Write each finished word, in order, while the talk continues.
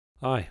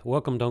Hi,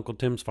 welcome to Uncle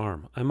Tim's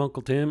Farm. I'm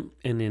Uncle Tim,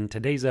 and in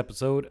today's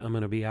episode, I'm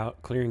going to be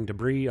out clearing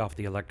debris off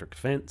the electric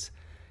fence,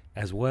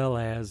 as well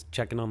as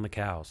checking on the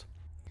cows.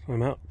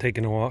 I'm out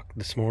taking a walk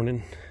this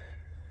morning,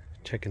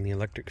 checking the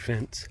electric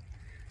fence,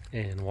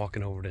 and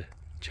walking over to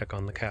check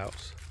on the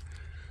cows,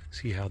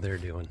 see how they're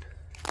doing.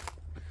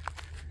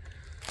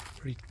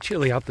 Pretty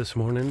chilly out this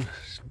morning,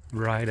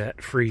 right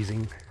at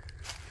freezing.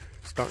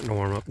 Starting to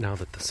warm up now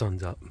that the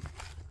sun's up,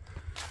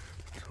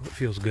 so it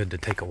feels good to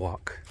take a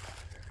walk.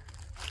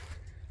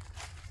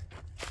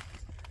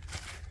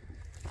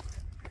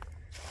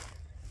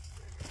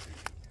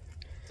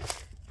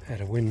 Had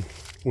a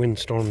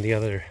windstorm the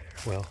other,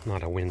 well,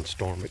 not a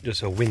windstorm, but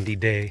just a windy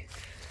day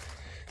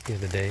the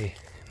other day.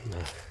 And,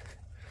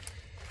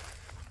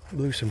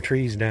 blew some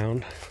trees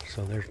down,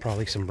 so there's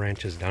probably some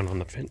branches down on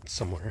the fence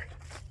somewhere.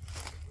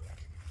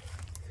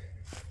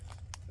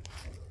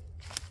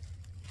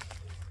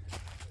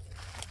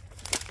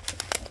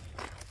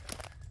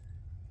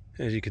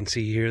 As you can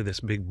see here, this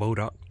big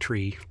bodock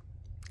tree,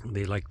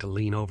 they like to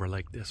lean over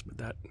like this, but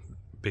that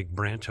big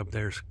branch up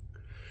there's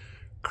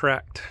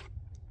cracked.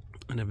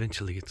 And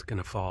eventually it's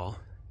gonna fall.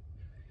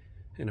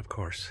 And of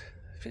course,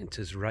 the fence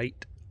is right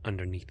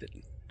underneath it.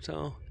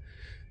 So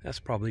that's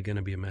probably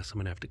gonna be a mess I'm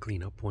gonna have to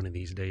clean up one of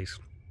these days.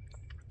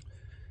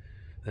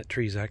 That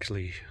tree's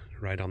actually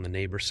right on the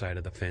neighbor's side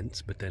of the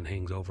fence, but then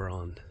hangs over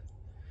on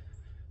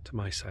to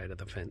my side of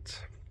the fence.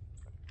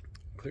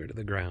 Clear to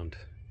the ground.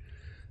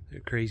 They're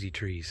crazy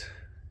trees.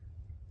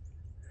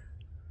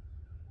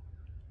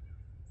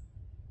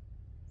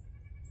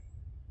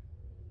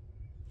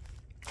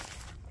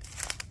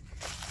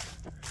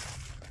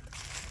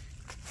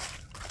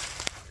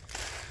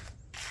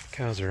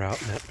 Cows are out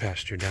in that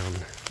pasture down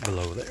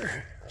below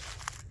there.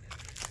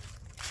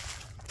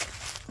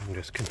 I'm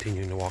just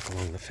continuing to walk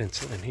along the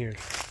fence line here,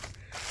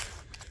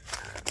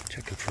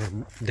 checking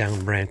for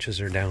down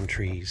branches or down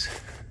trees.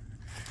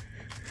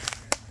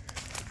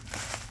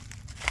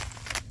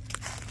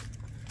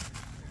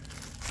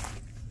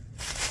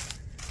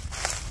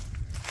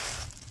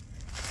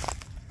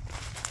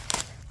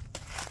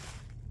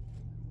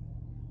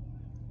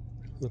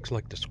 Looks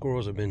like the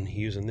squirrels have been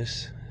using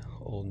this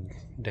old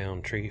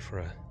down tree for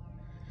a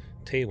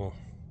table.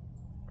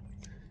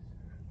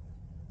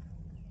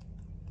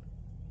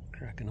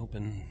 Cracking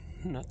open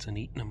nuts and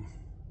eating them.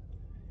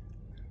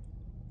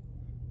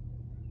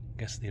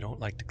 Guess they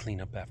don't like to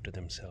clean up after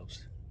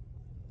themselves.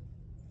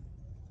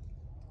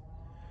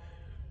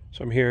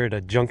 So I'm here at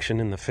a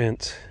junction in the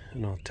fence,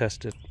 and I'll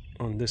test it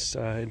on this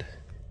side.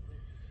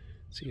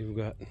 See, we've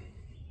got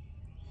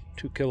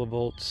 2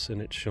 kilovolts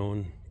and it's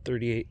showing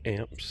 38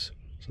 amps.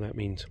 So that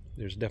means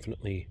there's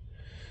definitely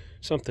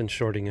something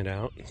shorting it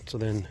out. So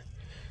then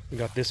we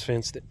got this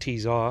fence that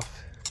tees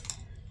off,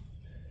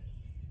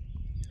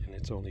 and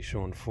it's only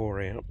showing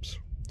 4 amps.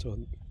 So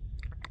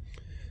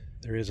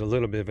there is a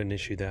little bit of an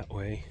issue that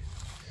way.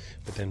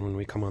 But then when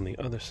we come on the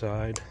other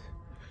side,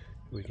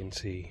 we can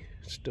see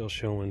it's still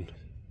showing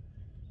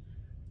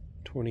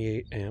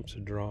 28 amps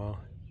of draw.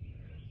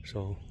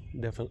 So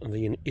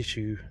definitely an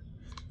issue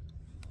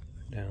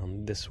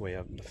down this way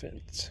of the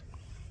fence.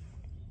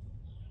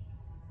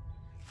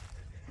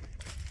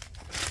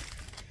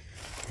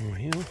 Well,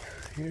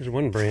 here's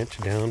one branch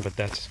down, but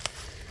that's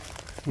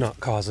not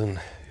causing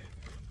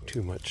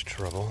too much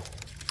trouble.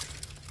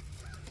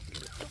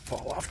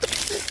 Fall off the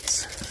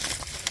fence.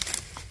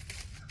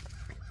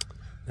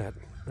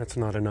 That's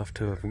not enough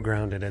to have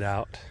grounded it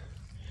out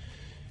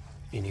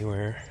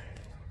anywhere.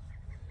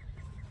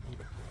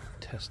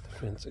 Test the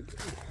fence again.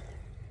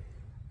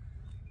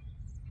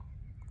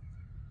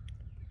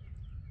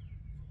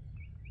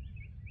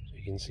 So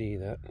you can see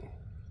that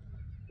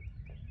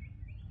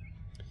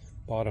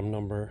bottom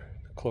number,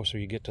 the closer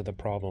you get to the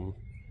problem,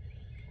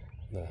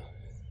 the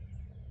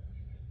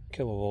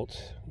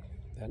kilovolts,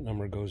 that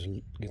number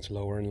gets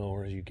lower and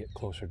lower as you get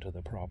closer to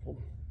the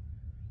problem.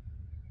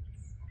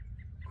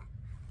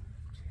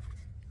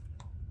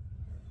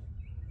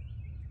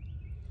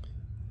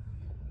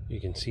 You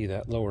can see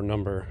that lower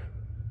number,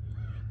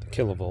 the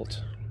kilovolts,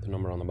 the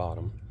number on the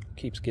bottom,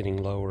 keeps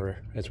getting lower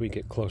as we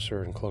get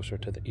closer and closer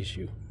to the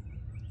issue.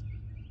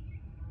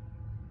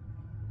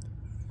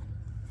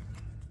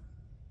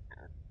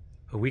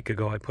 A week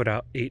ago I put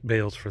out 8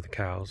 bales for the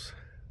cows,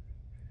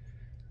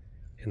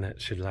 and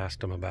that should last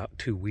them about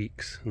 2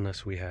 weeks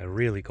unless we had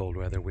really cold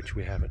weather, which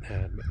we haven't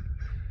had. But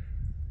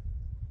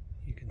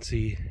you can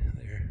see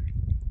they're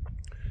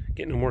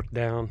getting them worked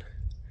down.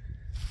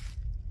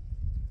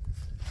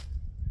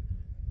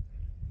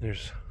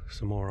 There's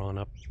some more on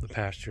up the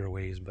pasture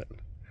ways, but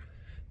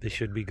they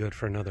should be good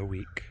for another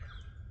week.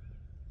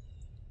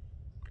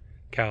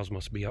 Cows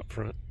must be up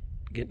front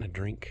getting a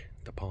drink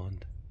at the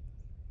pond.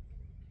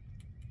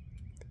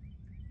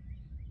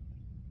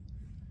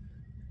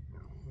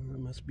 It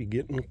must be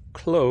getting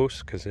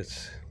close because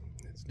it's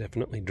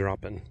definitely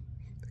dropping.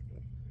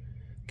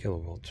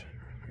 Kilovolts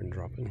are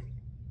dropping.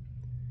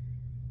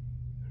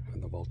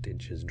 The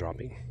voltage is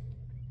dropping.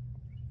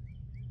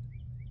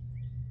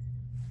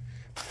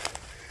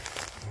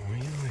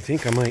 Well, I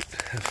think I might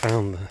have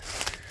found the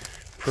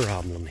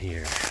problem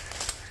here.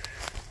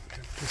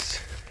 Got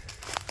this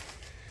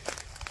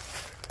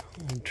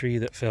old tree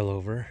that fell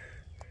over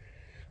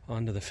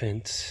onto the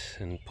fence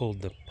and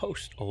pulled the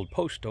old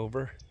post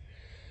over,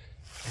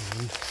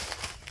 and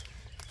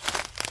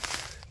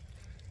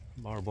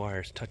barbed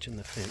wire is touching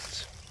the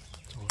fence.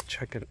 So I'll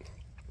check it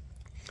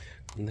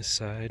on this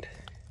side.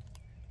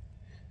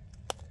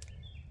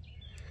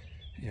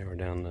 Yeah, we're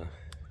down to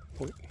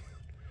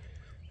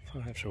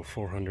 0.5, so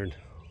 400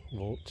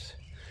 volts.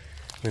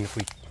 And then if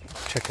we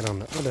check it on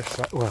the other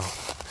side, well,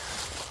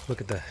 look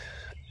at the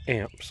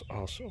amps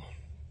also,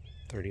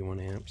 31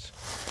 amps.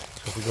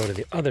 So if we go to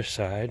the other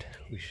side,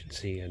 we should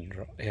see a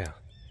drop. Yeah.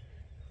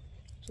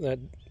 So that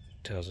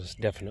tells us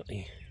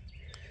definitely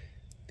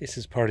this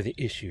is part of the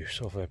issue.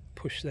 So if I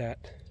push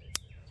that,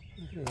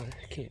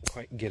 I can't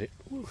quite get it.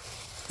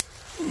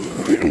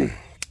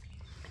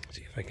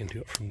 See if I can do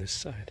it from this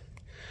side.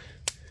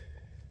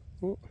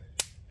 Ooh.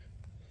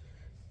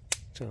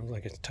 Sounds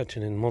like it's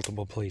touching in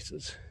multiple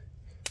places.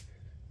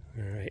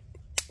 Alright,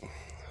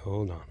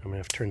 hold on. I'm going to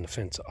have to turn the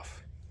fence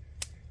off.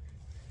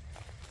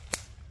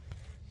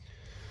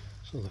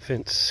 So the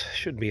fence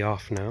should be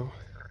off now,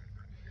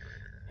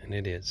 and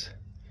it is.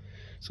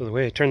 So the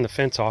way I turn the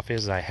fence off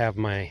is I have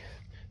my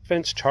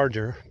fence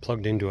charger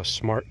plugged into a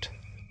smart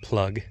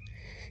plug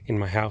in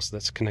my house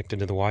that's connected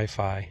to the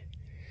Wi-Fi.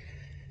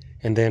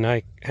 And then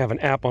I have an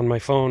app on my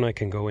phone. I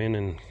can go in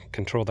and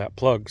control that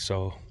plug.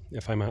 So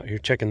if I'm out here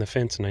checking the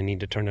fence and I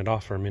need to turn it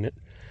off for a minute,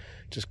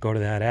 just go to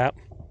that app,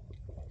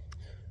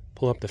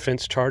 pull up the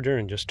fence charger,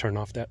 and just turn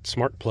off that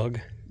smart plug,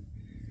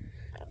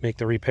 make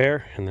the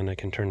repair, and then I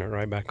can turn it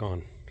right back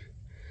on.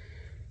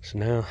 So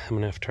now I'm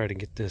gonna have to try to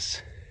get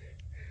this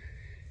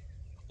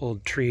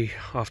old tree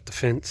off the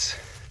fence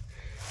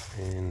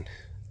and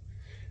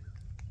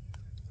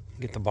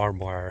get the barbed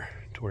wire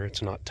to where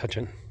it's not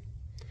touching.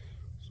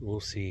 So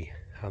we'll see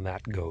how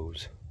that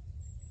goes.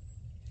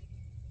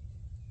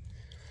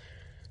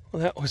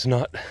 Well, that was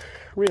not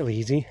real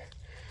easy.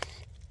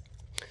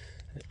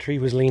 That tree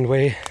was leaned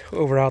way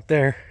over out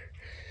there.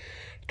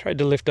 Tried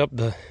to lift up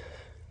the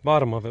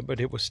bottom of it,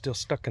 but it was still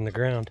stuck in the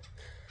ground.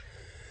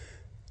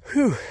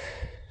 Whew.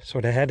 So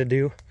what I had to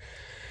do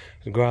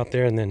was go out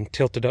there and then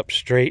tilt it up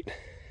straight,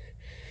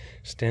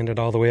 stand it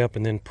all the way up,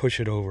 and then push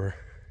it over,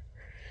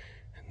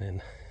 and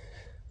then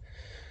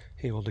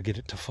able to get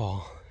it to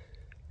fall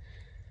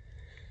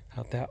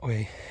out that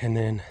way. And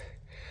then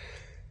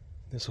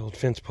this old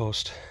fence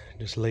post,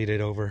 just laid it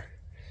over,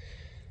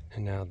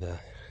 and now the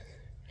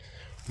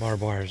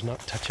barbed wire is not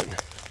touching.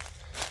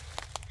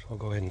 So I'll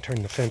go ahead and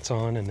turn the fence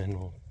on, and then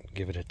we'll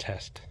give it a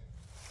test.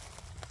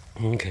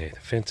 Okay, the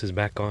fence is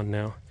back on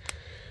now.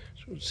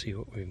 So let's see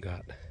what we've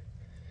got.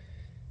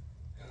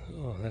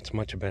 Oh, that's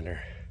much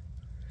better.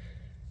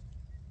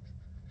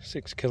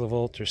 6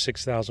 kilovolts or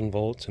 6,000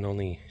 volts and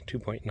only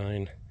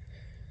 2.9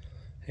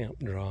 amp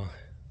draw.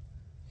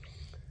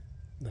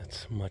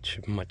 That's much,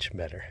 much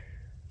better.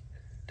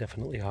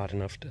 Definitely hot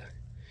enough to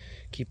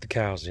keep the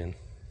cows in.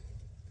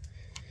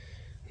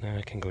 Now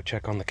I can go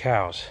check on the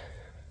cows.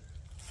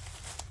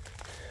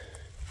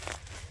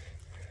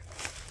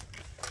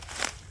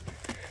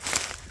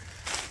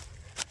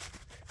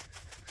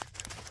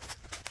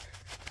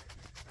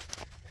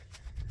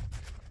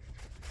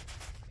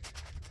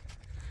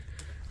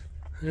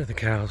 There are the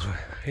cows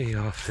way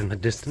off in the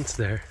distance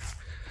there.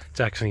 It's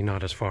actually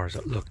not as far as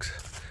it looks.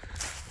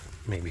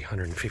 Maybe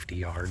 150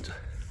 yards,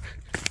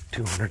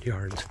 200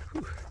 yards.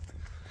 Whew.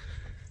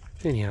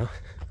 Anyhow,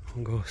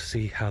 we'll go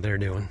see how they're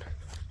doing.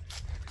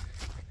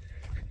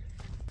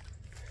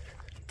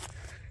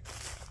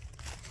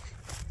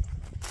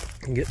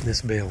 I'm getting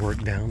this bale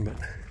work down, but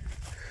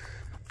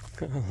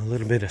got a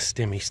little bit of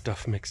stemmy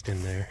stuff mixed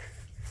in there.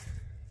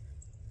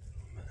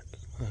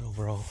 But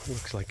overall, it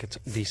looks like it's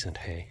decent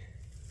hay.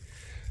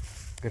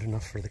 Good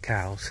enough for the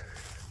cows.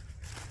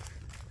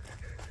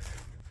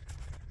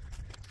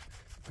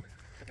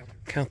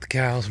 Count the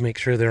cows, make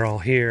sure they're all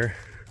here.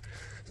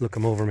 Look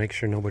them over, make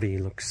sure nobody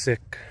looks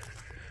sick,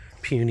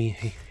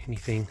 puny,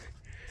 anything.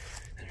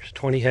 There's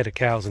 20 head of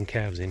cows and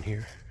calves in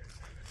here.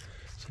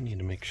 So I need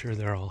to make sure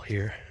they're all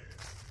here.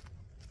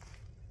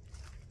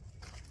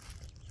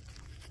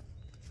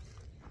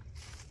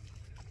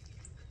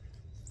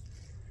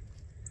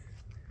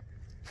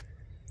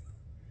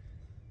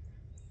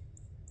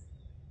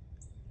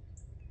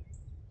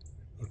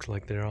 Looks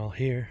like they're all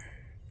here.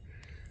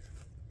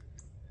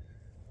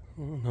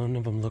 Well, none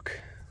of them look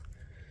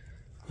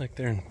like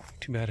they're in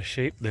too bad a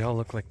shape. They all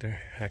look like they're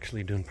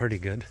actually doing pretty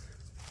good.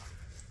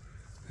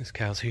 This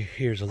cow's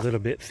here's a little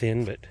bit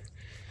thin, but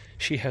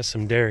she has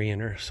some dairy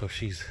in her, so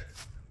she's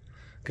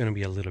gonna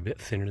be a little bit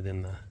thinner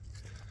than the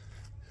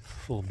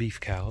full beef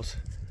cows.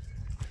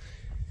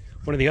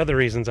 One of the other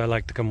reasons I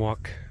like to come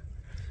walk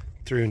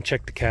through and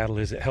check the cattle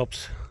is it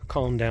helps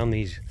calm down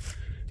these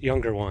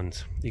younger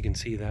ones. You can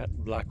see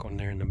that black one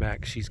there in the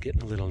back. She's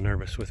getting a little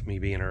nervous with me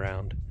being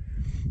around.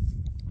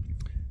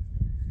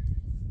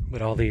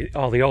 But all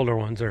the older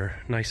ones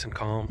are nice and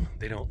calm.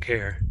 They don't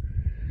care.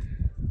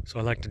 So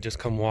I like to just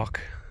come walk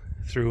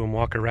through and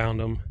walk around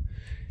them,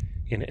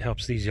 and it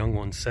helps these young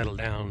ones settle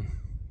down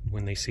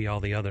when they see all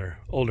the other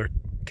older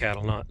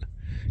cattle not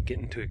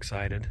getting too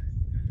excited.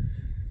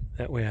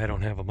 That way I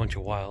don't have a bunch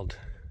of wild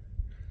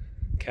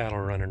cattle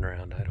running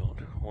around. I don't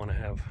want to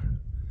have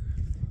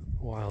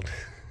wild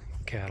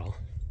cattle.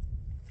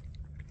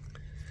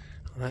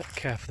 That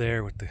calf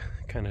there with the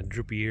kind of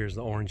droopy ears,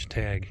 the orange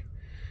tag,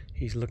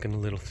 he's looking a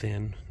little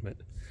thin, but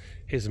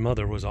his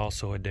mother was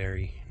also a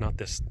dairy. Not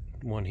this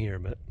one here,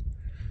 but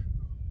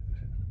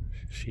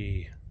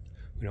we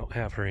don't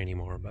have her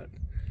anymore, but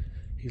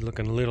he's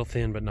looking a little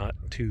thin, but not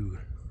too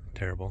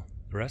terrible.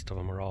 The rest of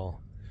them are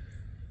all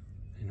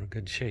in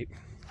good shape.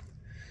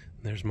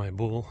 There's my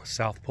bull,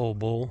 South Pole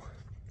bull,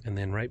 and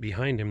then right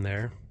behind him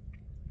there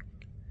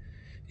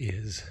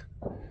is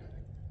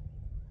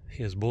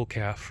his bull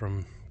calf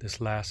from this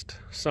last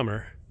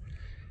summer,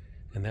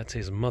 and that's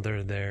his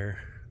mother there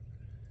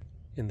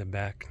in the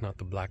back. Not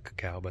the black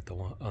cow, but the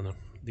one on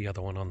the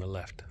other one on the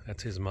left.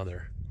 That's his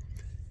mother,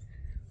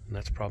 and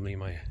that's probably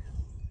my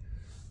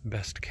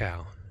best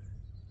cow.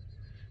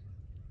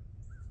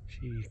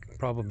 She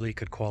probably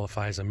could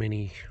qualify as a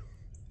mini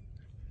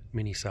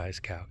size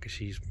cow because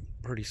she's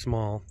pretty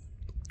small,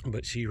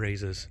 but she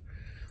raises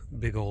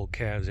big old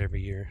calves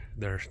every year.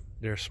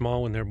 They're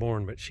small when they're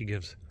born, but she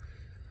gives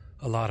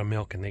a lot of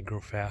milk and they grow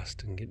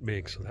fast and get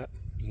big. So that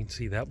you can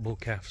see that bull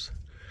calf's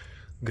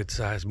good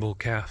sized bull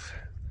calf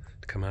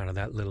to come out of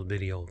that little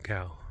bitty old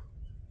cow.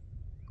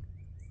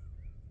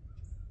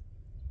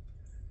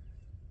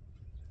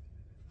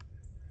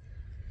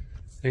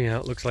 Yeah,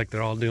 it looks like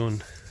they're all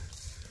doing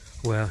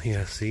well.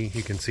 Yeah, see,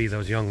 you can see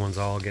those young ones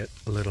all get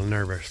a little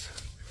nervous,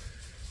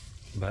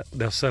 but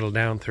they'll settle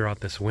down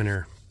throughout this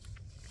winter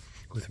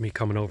with me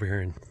coming over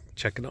here and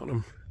checking on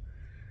them.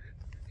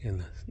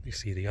 And you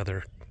see the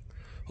other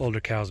older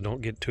cows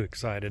don't get too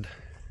excited.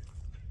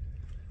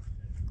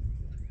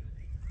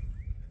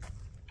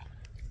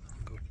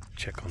 Go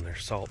check on their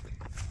salt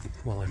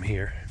while I'm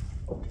here.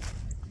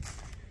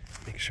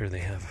 Make sure they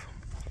have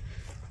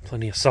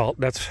plenty of salt.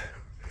 That's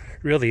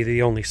really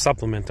the only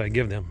supplement I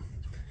give them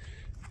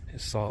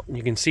is salt.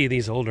 You can see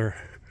these older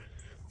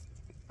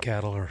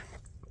cattle are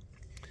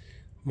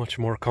much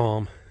more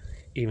calm.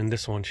 Even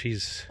this one,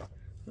 she's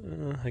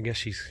I guess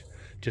she's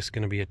just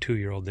going to be a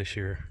 2-year-old this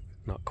year.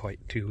 Not quite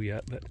 2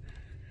 yet, but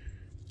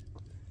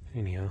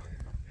anyhow,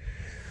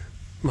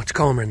 much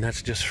calmer, and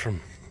that's just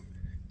from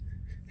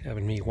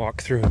having me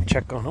walk through and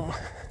check on them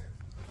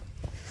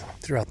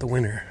throughout the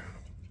winter.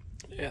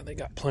 Yeah, they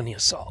got plenty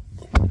of salt.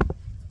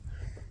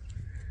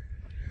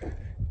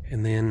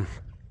 And then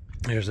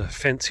there's a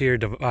fence here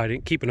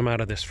dividing, keeping them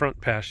out of this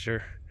front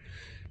pasture,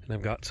 and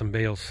I've got some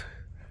bales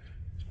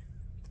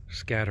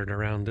scattered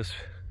around this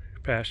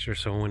pasture,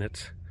 so when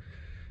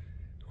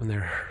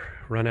they're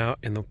run out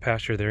in the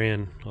pasture they're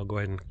in, I'll go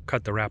ahead and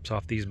cut the wraps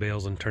off these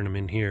bales and turn them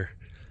in here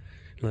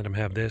and let them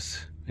have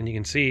this. And you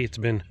can see it's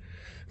been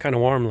kind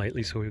of warm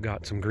lately, so we've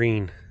got some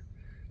green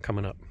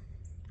coming up.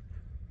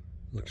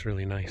 Looks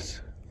really nice.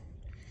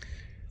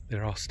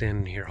 They're all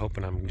standing here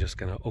hoping I'm just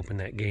gonna open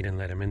that gate and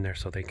let them in there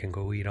so they can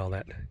go eat all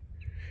that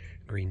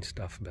green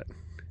stuff, but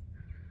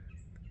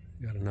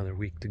got another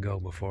week to go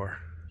before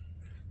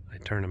I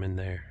turn them in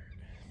there.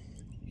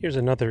 Here's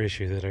another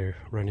issue that I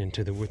run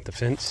into with the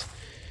fence,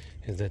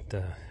 is that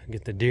I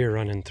get the deer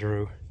running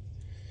through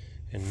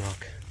and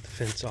knock the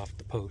fence off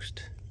the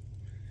post.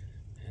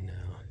 And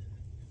now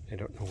I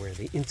don't know where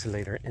the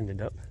insulator ended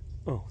up.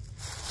 Oh,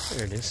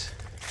 there it is.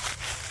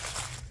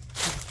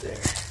 Right there.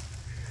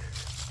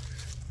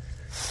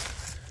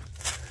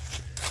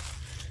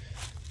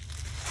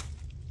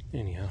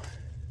 Anyhow,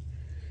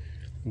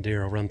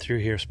 deer will run through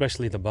here,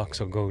 especially the bucks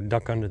will go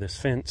duck under this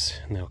fence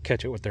and they'll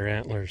catch it with their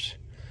antlers,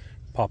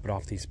 pop it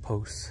off these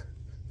posts.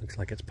 Looks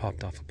like it's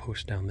popped off a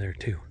post down there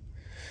too.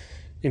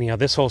 Anyhow,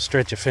 this whole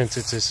stretch of fence,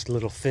 it's this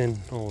little thin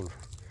old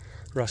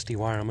rusty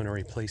wire. I'm going to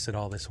replace it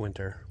all this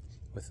winter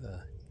with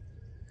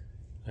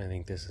I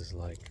think this is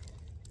like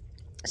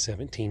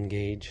 17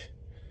 gauge,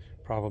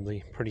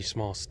 probably pretty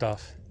small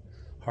stuff,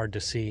 hard to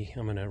see.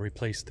 I'm going to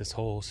replace this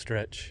whole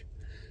stretch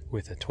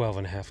with a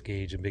 12.5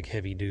 gauge, a big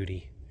heavy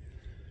duty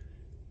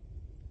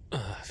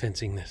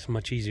fencing that's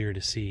much easier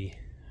to see,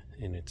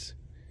 and it's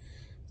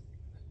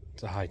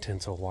a high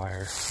tensile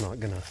wire. It's not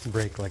going to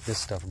break like this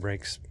stuff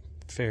breaks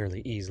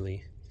fairly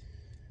easily.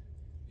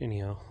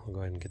 Anyhow, I'll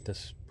go ahead and get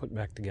this put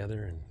back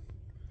together and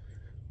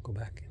go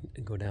back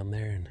and go down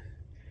there and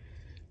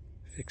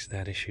fix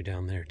that issue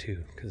down there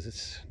too, because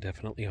it's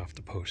definitely off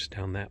the post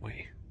down that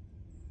way.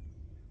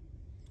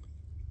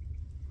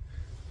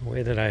 The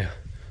way that I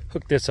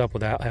hook this up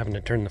without having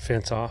to turn the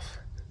fence off,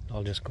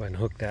 I'll just go ahead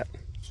and hook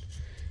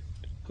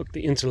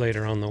the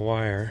insulator on the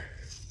wire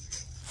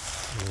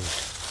and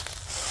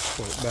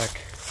pull it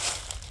back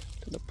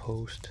to the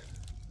post.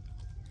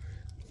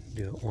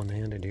 Do it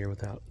one-handed here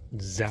without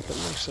zapping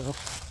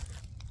myself,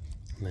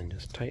 and then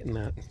just tighten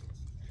that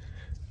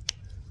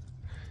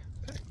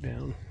back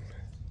down.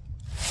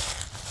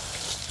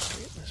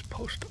 Straighten this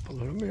post up a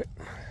little bit.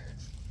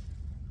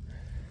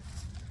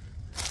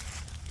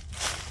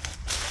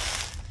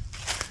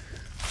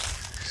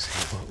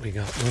 See what what we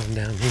got going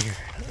down here.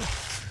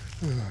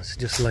 Oh, it's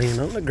just laying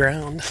on the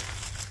ground.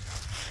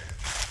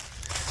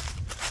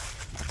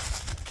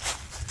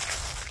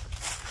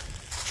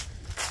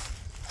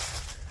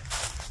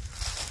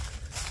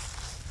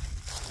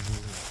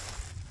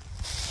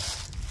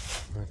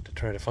 I'll have to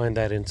try to find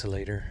that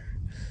insulator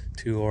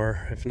too,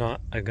 or if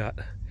not, I got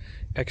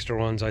extra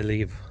ones I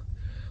leave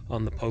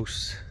on the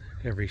posts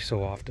every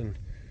so often,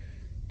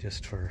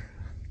 just for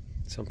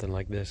something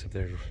like this. If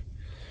there's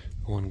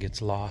one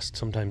gets lost,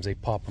 sometimes they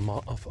pop them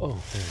off.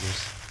 Oh, there it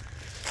is,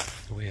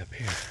 way up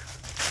here.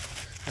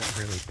 That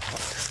really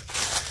popped.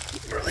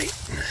 Really,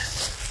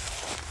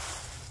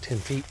 10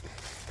 feet.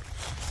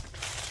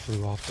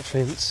 Flew off the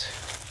fence.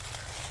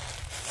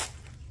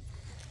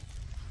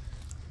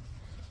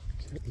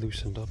 Get it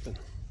loosened up and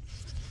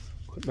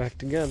put back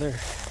together.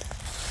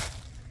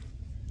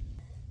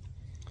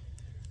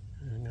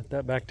 I got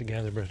that back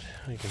together, but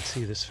I can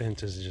see this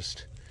fence is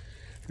just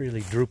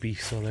really droopy,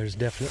 so there's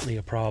definitely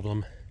a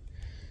problem.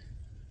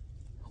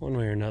 One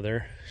way or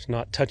another, it's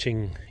not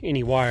touching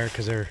any wire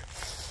because there's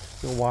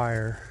no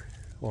wire,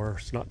 or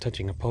it's not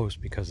touching a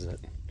post because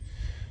it's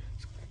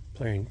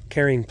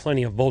carrying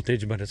plenty of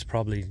voltage, but it's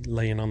probably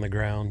laying on the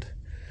ground.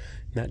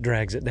 And that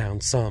drags it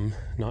down some,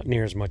 not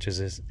near as much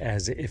as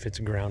if it's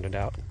grounded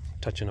out,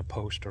 touching a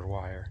post or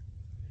wire.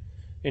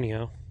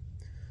 Anyhow,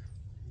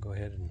 go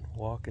ahead and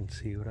walk and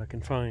see what I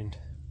can find.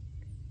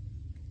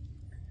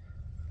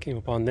 Came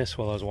upon this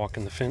while I was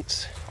walking the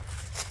fence.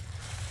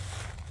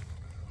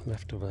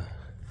 Left of a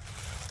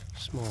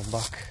small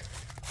buck.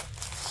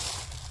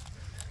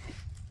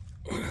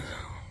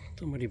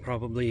 Somebody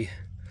probably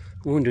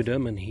wounded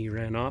him and he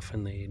ran off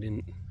and they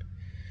didn't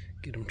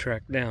get him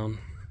tracked down.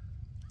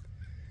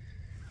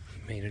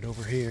 He made it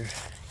over here.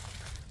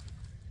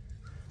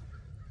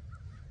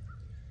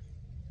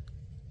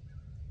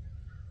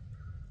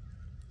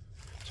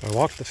 So I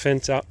walked the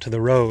fence out to the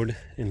road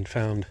and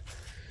found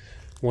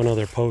one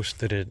other post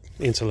that had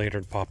insulator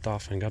had popped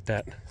off, and got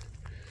that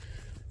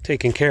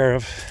taken care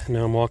of.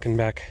 Now I'm walking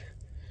back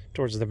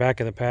towards the back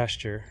of the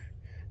pasture,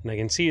 and I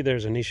can see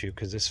there's an issue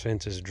because this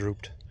fence is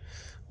drooped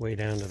way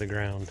down to the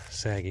ground,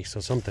 saggy, so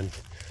something's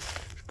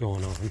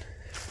going on.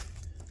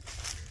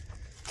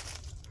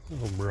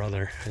 Oh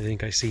brother, I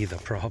think I see the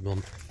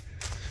problem.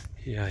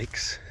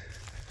 Yikes.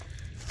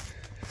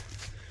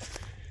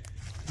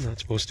 Not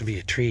supposed to be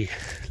a tree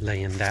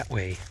laying that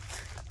way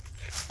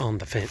on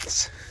the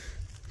fence.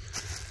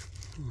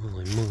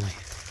 Holy moly.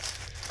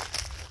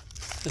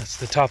 That's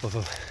the top of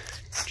a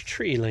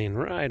tree laying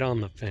right on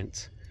the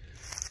fence.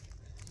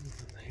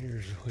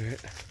 Here's where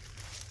it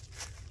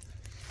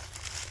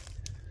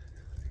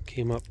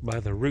came up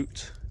by the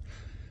roots.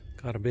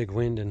 Got a big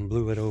wind and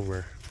blew it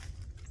over.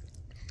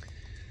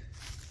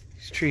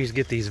 These trees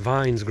get these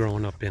vines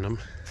growing up in them.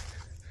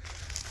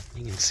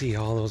 You can see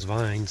all those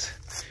vines,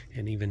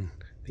 and even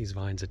these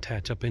vines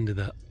attach up into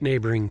the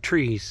neighboring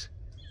trees.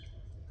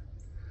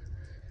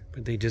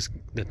 But they just,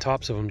 the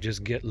tops of them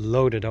just get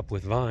loaded up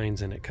with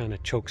vines, and it kind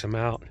of chokes them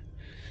out,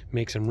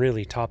 makes them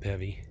really top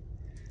heavy.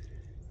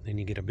 Then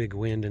you get a big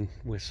wind and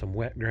with some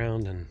wet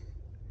ground, and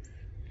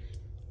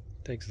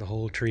takes the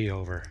whole tree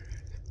over.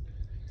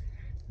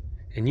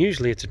 And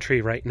usually it's a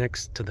tree right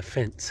next to the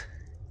fence,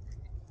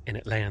 and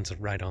it lands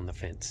right on the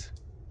fence,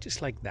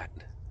 just like that.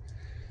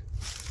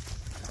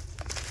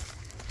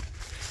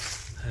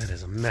 That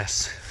is a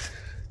mess.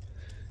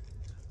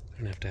 I'm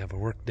gonna have to have a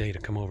work day to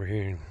come over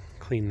here and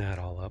clean that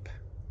all up.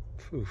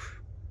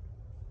 Oof.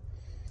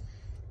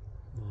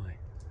 Boy.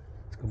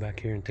 Let's go back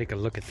here and take a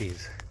look at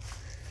these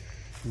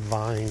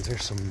vines.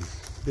 There's some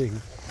big,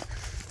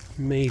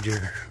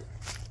 major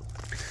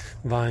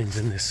vines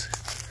in this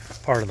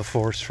part of the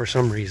forest for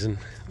some reason.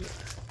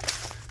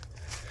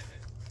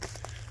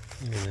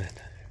 Look at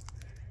that.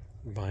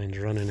 Vines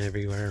running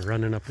everywhere,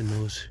 running up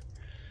in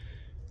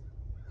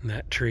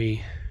that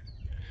tree.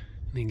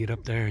 They get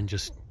up there and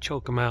just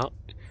choke them out,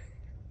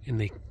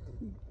 and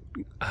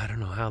I don't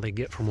know how they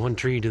get from one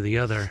tree to the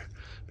other,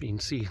 but you can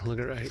see, look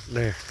at right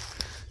there,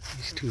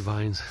 these two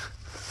vines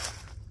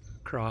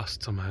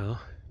crossed somehow.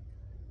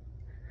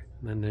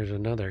 And then there's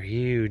another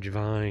huge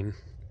vine,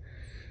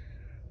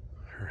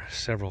 or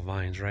several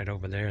vines right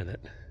over there that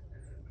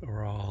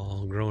are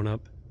all grown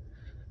up.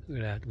 Look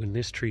at that. When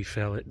this tree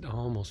fell, it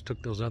almost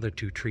took those other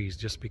two trees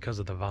just because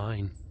of the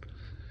vines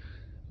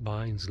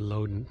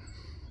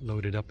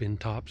loaded up in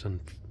tops and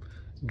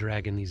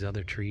dragging these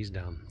other trees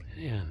down.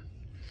 Man,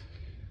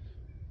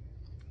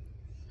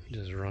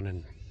 just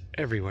running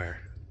everywhere.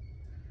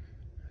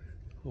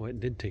 Oh, it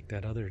did take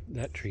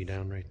that tree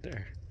down right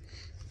there.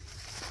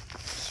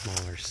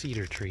 Smaller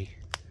cedar tree.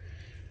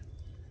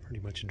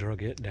 Pretty much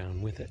drug it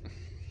down with it.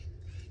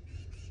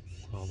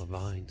 All the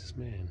vines,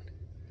 man.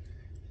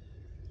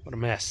 What a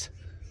mess.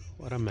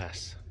 What a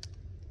mess.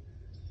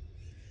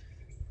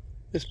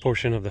 This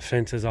portion of the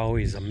fence is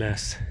always a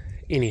mess.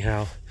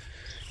 Anyhow,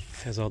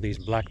 it has all these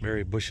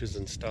blackberry bushes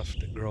and stuff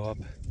that grow up.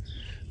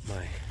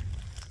 My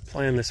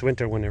plan this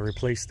winter, when I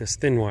replace this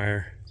thin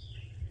wire,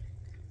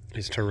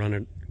 is to run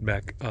it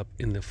back up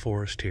in the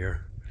forest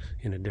here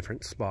in a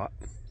different spot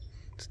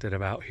instead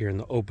of out here in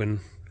the open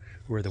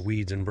where the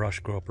weeds and brush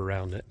grow up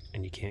around it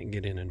and you can't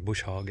get in and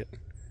bush hog it.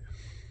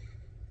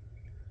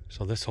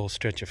 So this whole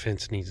stretch of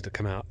fence needs to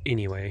come out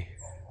anyway,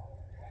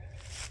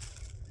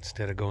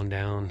 instead of going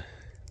down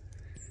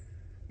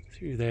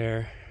through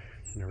there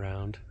and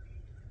around.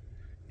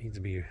 It needs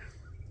to be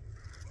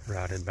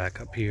routed back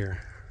up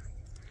here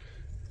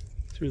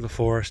through the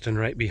forest and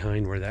right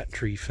behind where that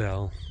tree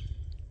fell,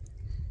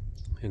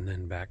 and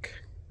then back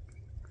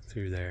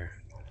through there.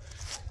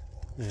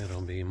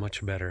 It'll be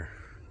much better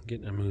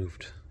getting it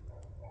moved.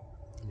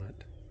 But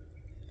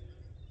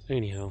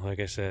anyhow,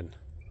 like I said,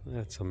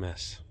 that's a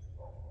mess.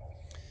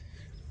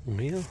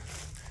 Well,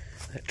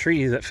 that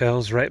tree that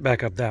fell's right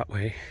back up that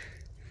way,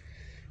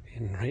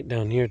 and right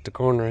down here at the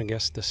corner, I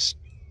guess the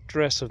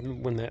stress of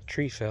when that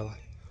tree fell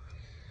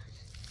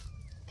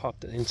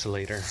popped the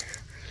insulator,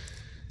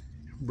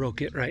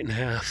 broke it right in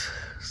half.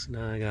 So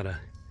now I gotta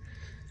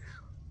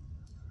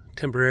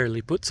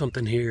temporarily put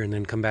something here and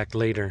then come back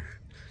later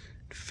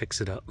to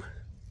fix it up.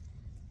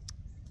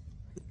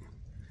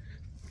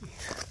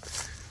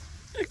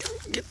 I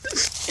can get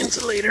this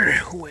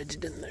insulator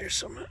wedged in there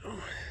somehow.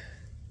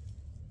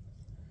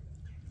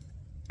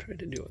 Try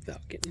to do it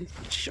without getting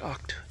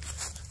shocked.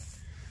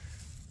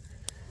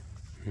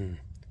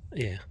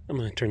 Yeah, I'm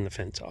gonna turn the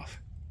fence off.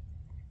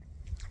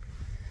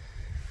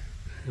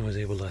 I was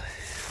able to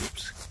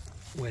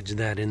wedge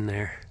that in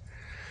there,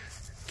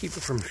 keep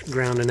it from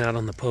grounding out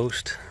on the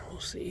post. We'll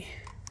see.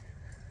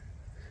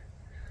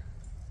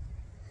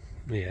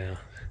 Yeah,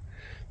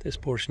 this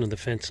portion of the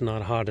fence is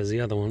not hot as the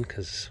other one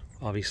because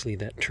obviously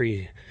that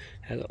tree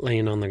had it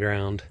laying on the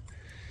ground.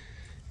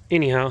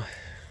 Anyhow,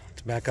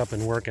 it's back up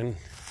and working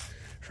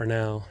for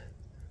now,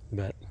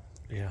 but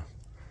yeah,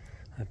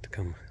 I have to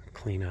come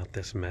clean out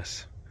this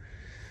mess.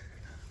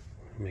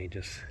 I may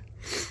just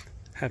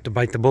have to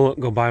bite the bullet,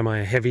 go buy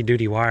my heavy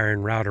duty wire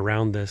and route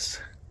around this.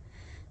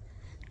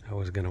 I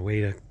was gonna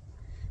wait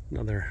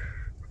another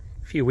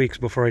few weeks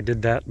before I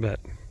did that, but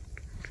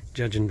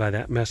judging by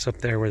that mess up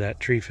there where that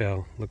tree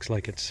fell, looks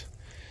like it's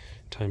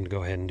time to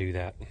go ahead and do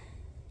that.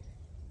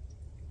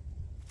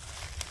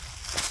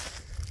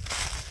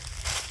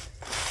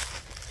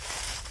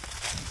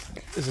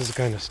 This is the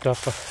kind of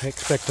stuff I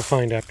expect to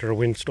find after a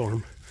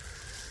windstorm.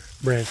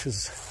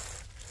 Branches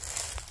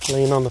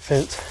laying on the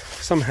fence.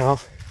 Somehow,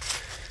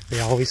 they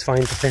always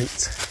find the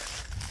fence.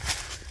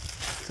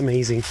 It's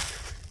amazing.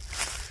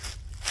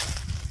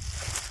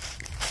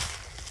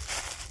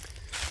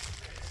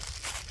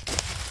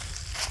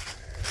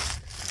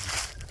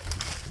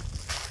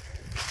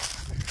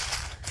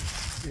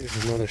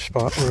 Here's another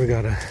spot where we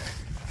got a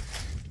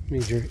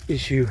major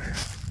issue.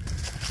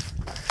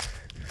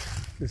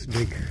 This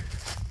big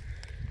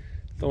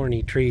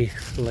thorny tree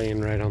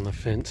laying right on the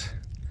fence.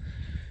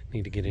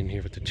 Need to get in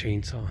here with the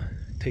chainsaw,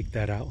 take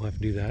that out. We'll have to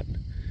do that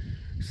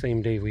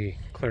same day we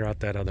clear out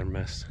that other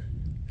mess.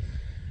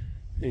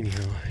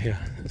 Anyhow, yeah,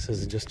 this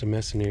is just a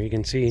mess in here. You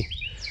can see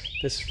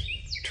this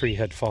tree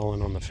had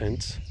fallen on the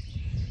fence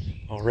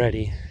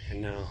already,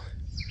 and now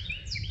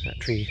that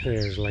tree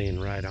there is laying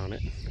right on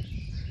it.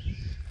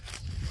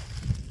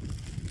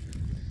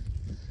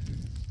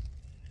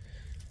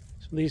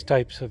 So these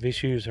types of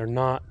issues are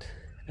not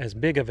as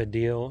big of a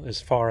deal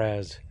as far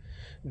as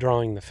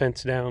drawing the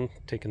fence down,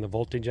 taking the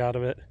voltage out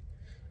of it,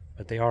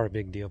 but they are a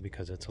big deal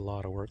because it's a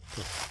lot of work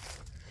to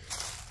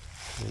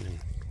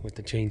with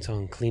the chainsaw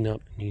and clean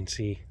up. You can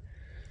see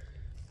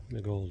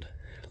the old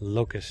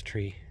locust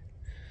tree,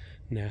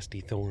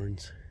 nasty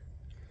thorns.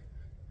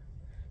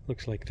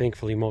 Looks like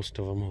thankfully most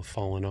of them have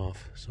fallen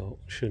off, so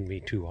it shouldn't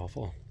be too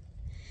awful.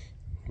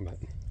 But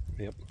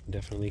yep,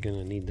 definitely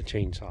gonna need the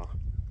chainsaw.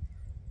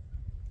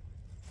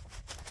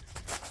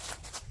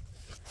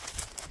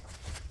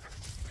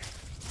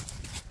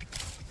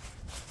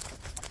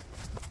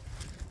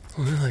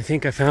 Well, I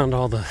think I found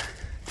all the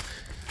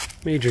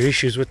major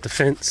issues with the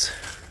fence.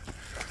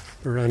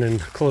 We're running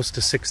close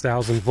to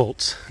 6,000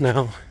 volts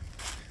now.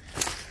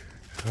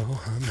 So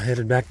I'm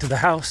headed back to the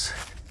house.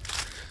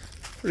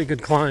 Pretty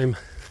good climb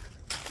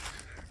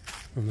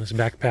from this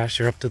back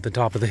pasture up to the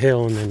top of the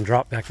hill and then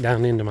drop back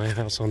down into my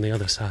house on the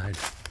other side.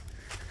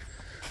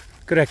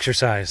 Good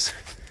exercise.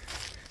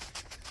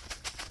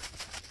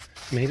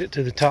 Made it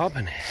to the top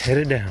and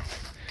headed down.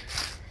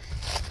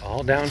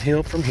 All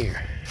downhill from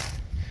here.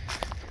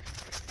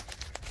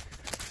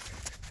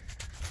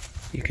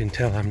 You can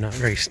tell I'm not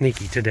very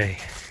sneaky today.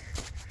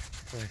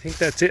 Well, I think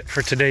that's it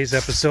for today's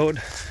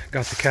episode.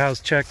 Got the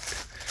cows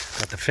checked,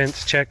 got the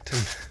fence checked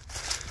and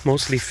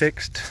mostly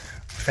fixed.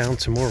 Found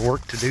some more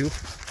work to do.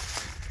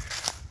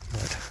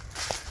 But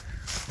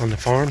on the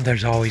farm,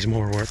 there's always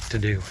more work to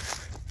do.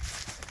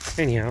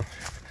 Anyhow,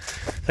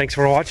 thanks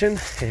for watching,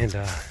 and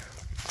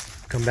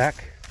come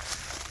back.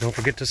 Don't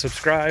forget to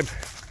subscribe.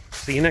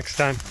 See you next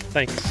time.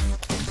 Thanks.